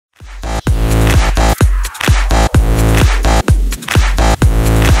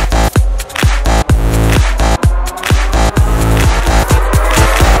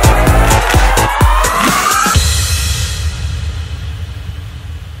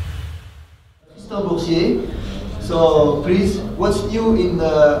Mr. Boursier. So please, what's new in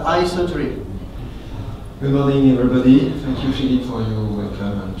eye surgery? Good morning, everybody. Thank you, Philippe, for your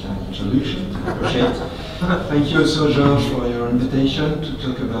welcome and kind introduction. I appreciate it. Thank you also, George, for your invitation to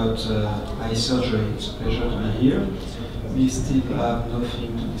talk about eye surgery. It's a pleasure to be here. We still have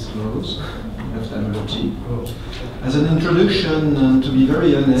nothing to disclose in ophthalmology. As an introduction, and to be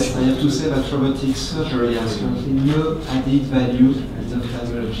very honest, I have to say that robotic surgery has currently no added value in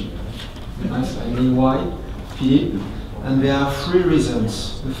ophthalmology. Yes, I mean why, Philippe? And there are three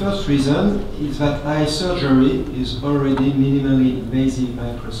reasons. The first reason is that eye surgery is already minimally invasive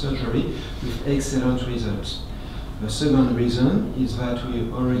microsurgery with excellent results. The second reason is that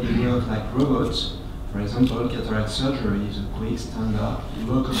we already work like robots. For example, cataract surgery is a quick, standard,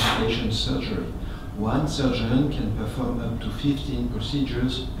 low complication surgery. One surgeon can perform up to 15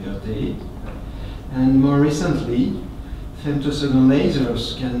 procedures per day. And more recently, femtosecond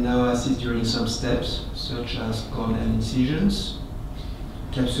lasers can now assist during some steps, such as corneal incisions,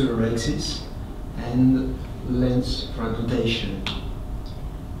 capsulorhexis, and lens fragmentation.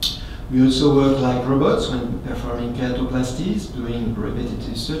 We also work like robots when performing keratoplasties, doing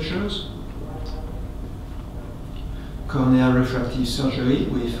repetitive sutures, corneal refractive surgery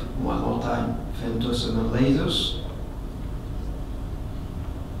with, one more time, femtosecond lasers,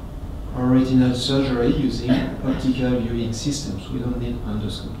 or retinal surgery using optical viewing systems. We don't need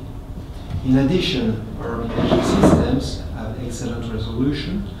endoscopy. In addition, our imaging systems have excellent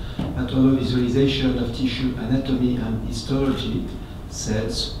resolution that allow visualization of tissue anatomy and histology.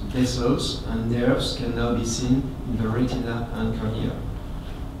 Cells, vessels, and nerves can now be seen in the retina and cornea.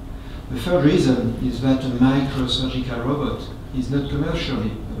 The third reason is that a microsurgical robot is not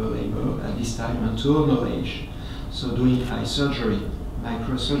commercially available at this time and to our knowledge. So doing eye surgery,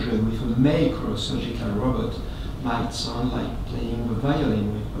 microsurgery with a macrosurgical robot might sound like playing the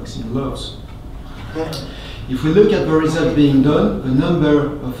violin with boxing gloves. If we look at the results being done, the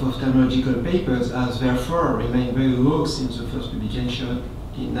number of ophthalmological papers has therefore remained very low since the first publication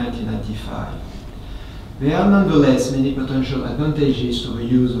in 1995. There are nonetheless many potential advantages to the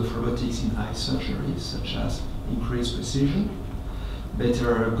use of robotics in eye surgery, such as increased precision,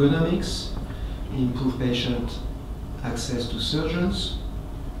 better ergonomics, improved patient access to surgeons,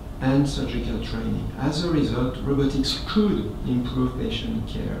 and surgical training. As a result, robotics could improve patient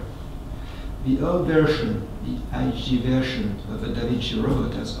care. The old version, the HD version of the Da Vinci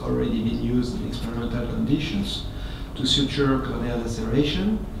robot, has already been used in experimental conditions to suture corneal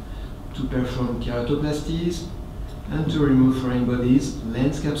laceration, to perform keratoplasties, and to remove foreign bodies,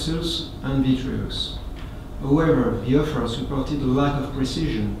 lens capsules, and vitreous. However, the authors reported a lack of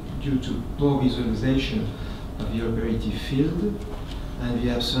precision due to poor visualization of the operative field and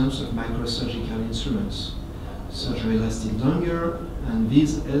the absence of microsurgical instruments. Surgery lasted longer, and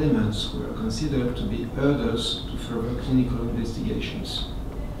these elements were considered to be hurdles to further clinical investigations.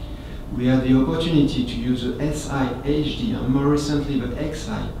 We had the opportunity to use the SI HD and more recently the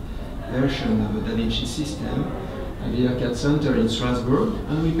XI version of the Da Vinci system at the Arcade Center in Strasbourg,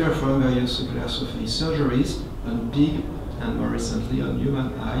 and we performed various ocular surface surgeries on pig and more recently on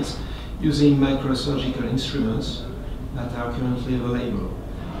human eyes using microsurgical instruments that are currently available.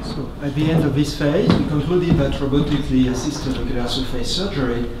 So at the end of this phase, we concluded that robotically assisted ocular surface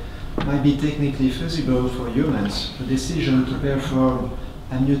surgery might be technically feasible for humans. The decision to perform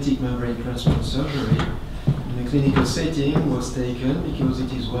amniotic membrane transplant surgery in a clinical setting was taken because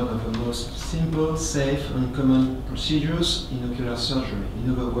it is one of the most simple, safe, and common procedures in ocular surgery. In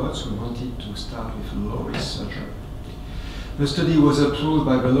other words, we wanted to start with a low-risk surgery. The study was approved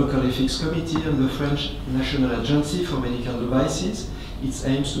by the local ethics committee and the French National Agency for Medical Devices. It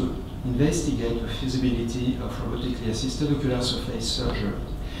aims to investigate the feasibility of robotically assisted ocular surface surgery.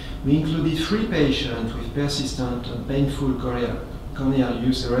 We included 3 patients with persistent and painful corneal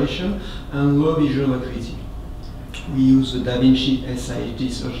ulceration and low visual acuity. We used the Da Vinci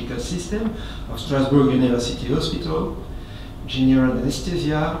SIHD surgical system of Strasbourg University Hospital. General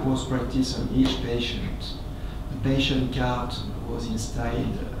anesthesia was practiced on each patient. The patient cart was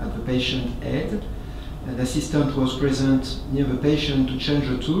installed at the patient head. An assistant was present near the patient to change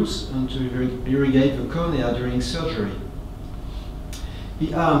the tools and to irrigate the cornea during surgery.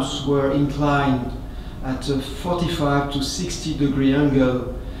 The arms were inclined at a 45 to 60 degree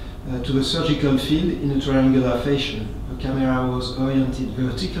angle to the surgical field in a triangular fashion. The camera was oriented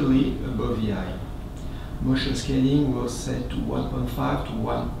vertically above the eye. Motion scaling was set to 1.5 to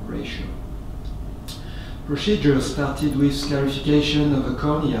 1 ratio. Procedure started with scarification of the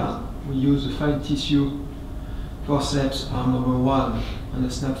cornea. We used a fine tissue forceps arm number 1 and a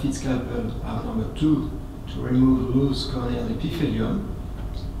snap fit scalpel arm number 2 to remove loose corneal epithelium.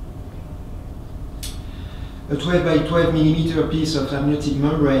 A 12 by 12 millimeter piece of amniotic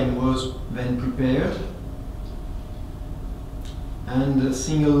membrane was then prepared, and a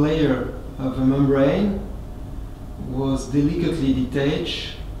single layer of the membrane was delicately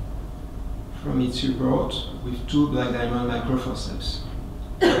detached from its support with two black diamond microforceps.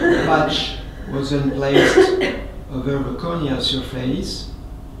 A patch was then placed over the corneal surface,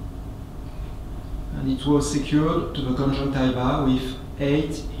 and it was secured to the conjunctiva with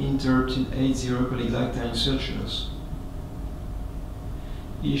 8 interrupted 80 polyglactine sutures.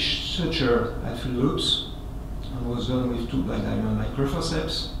 Each suture had 3 loops and was done with 2 black diamond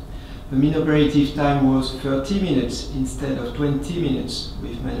microforceps. The mean operative time was 30 minutes instead of 20 minutes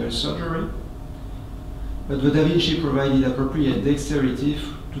with manual surgery, but the Da Vinci provided appropriate dexterity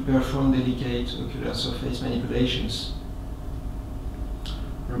to perform delicate ocular surface manipulations.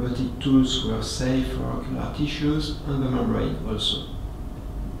 Robotic tools were safe for ocular tissues and the membrane also.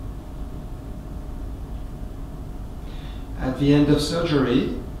 At the end of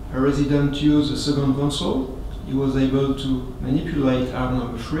surgery, a resident used a second console. He was able to manipulate arm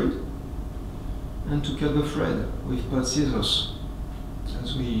number 3 and to cut the thread with pod scissors,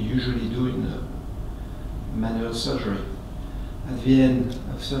 as we usually do in manual surgery. At the end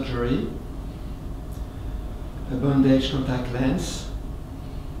of surgery, a bandage contact lens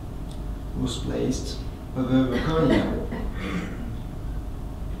was placed over the cornea.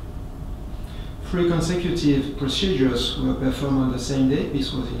 3 consecutive procedures were performed on the same day.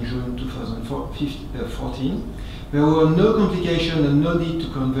 This was in June 2014. There were no complications and no need to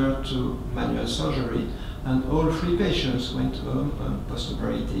convert to manual surgery, and all 3 patients went home on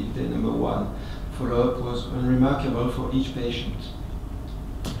postoperative day number 1. Follow-up was unremarkable for each patient.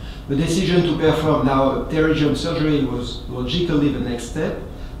 The decision to perform now a pterygium surgery was logically the next step,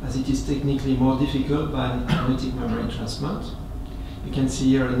 as it is technically more difficult than amniotic membrane transplant. You can see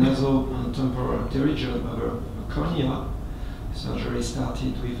here a nasal and temporal pterygium over the cornea. Surgery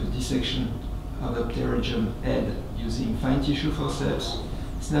started with a dissection of the pterygium head using fine tissue forceps,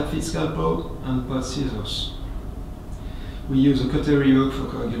 snap fit scalpel, and pod scissors. We use a cautery hook for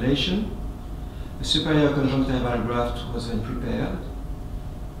coagulation. A superior conjunctival graft was then prepared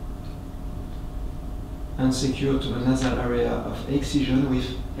and secured to the nasal area of excision with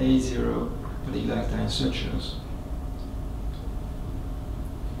A0 polyglactine sutures.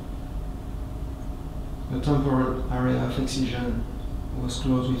 The temporal area of excision was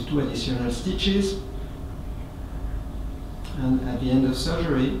closed with 2 additional stitches, and at the end of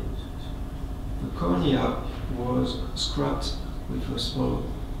surgery, the cornea was scraped with a small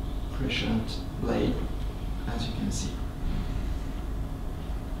crescent blade, as you can see.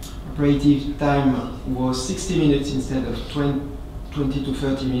 Operative time was 60 minutes instead of 20 to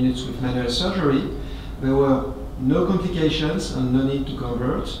 30 minutes with manual surgery. There were no complications and no need to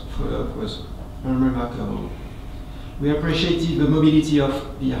convert. Follow-up was unremarkable. We appreciated the mobility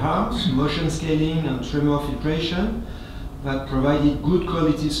of the arms, motion scaling and tremor filtration that provided good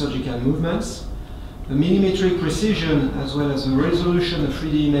quality surgical movements. The millimetric precision as well as the resolution of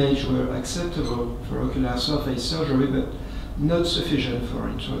 3D image were acceptable for ocular surface surgery, but not sufficient for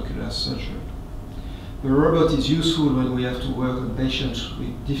intraocular surgery. The robot is useful when we have to work on patients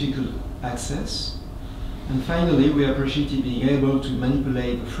with difficult access. And finally, we appreciated being able to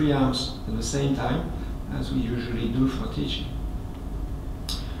manipulate the 3 arms at the same time, as we usually do for teaching.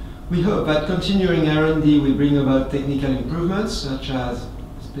 We hope that continuing R&D will bring about technical improvements, such as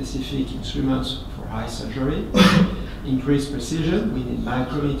specific instruments for eye surgery, increased precision, we need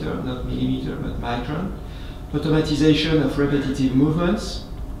micrometer, not millimeter, but micron, automatization of repetitive movements,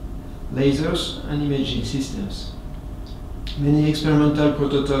 lasers, and imaging systems. Many experimental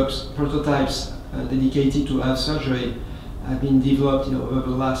prototypes dedicated to eye surgery have been developed over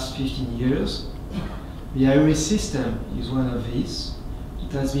the last 15 years. The iris system is one of these.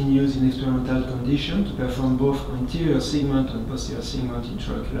 It has been used in experimental conditions to perform both anterior segment and posterior segment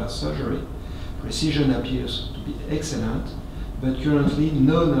intraocular surgery. Precision appears to be excellent, but currently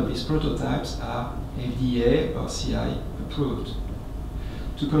none of these prototypes are FDA or CI approved.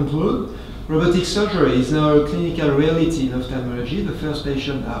 To conclude, robotic surgery is now a clinical reality in ophthalmology. The first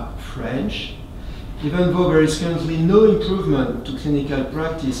patients are French. Even though there is currently no improvement to clinical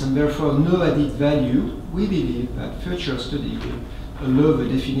practice and therefore no added value, we believe that future study will allow the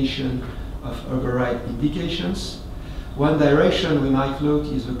definition of override indications. One direction we might look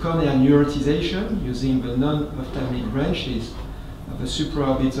is the corneal neurotization using the non-ophthalmic branches of the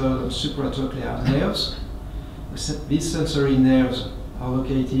supraorbital and supratrochlear nerves. These sensory nerves are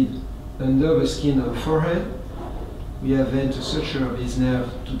located under the skin of the forehead. We have then to suture this nerve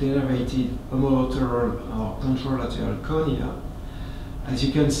to denervated homolateral or contralateral cornea. As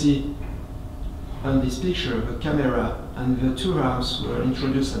you can see on this picture, the camera and the two arms were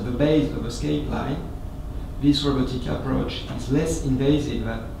introduced at the base of the escape line. This robotic approach is less invasive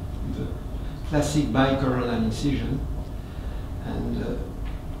than the classic bicoronal incision, and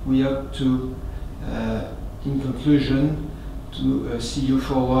we hope to, in conclusion, to see you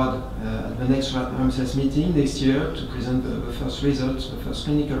forward at the next RAMSES meeting next year to present the first results, the first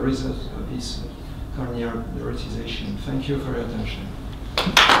clinical results of this corneal neurotization. Thank you for your attention.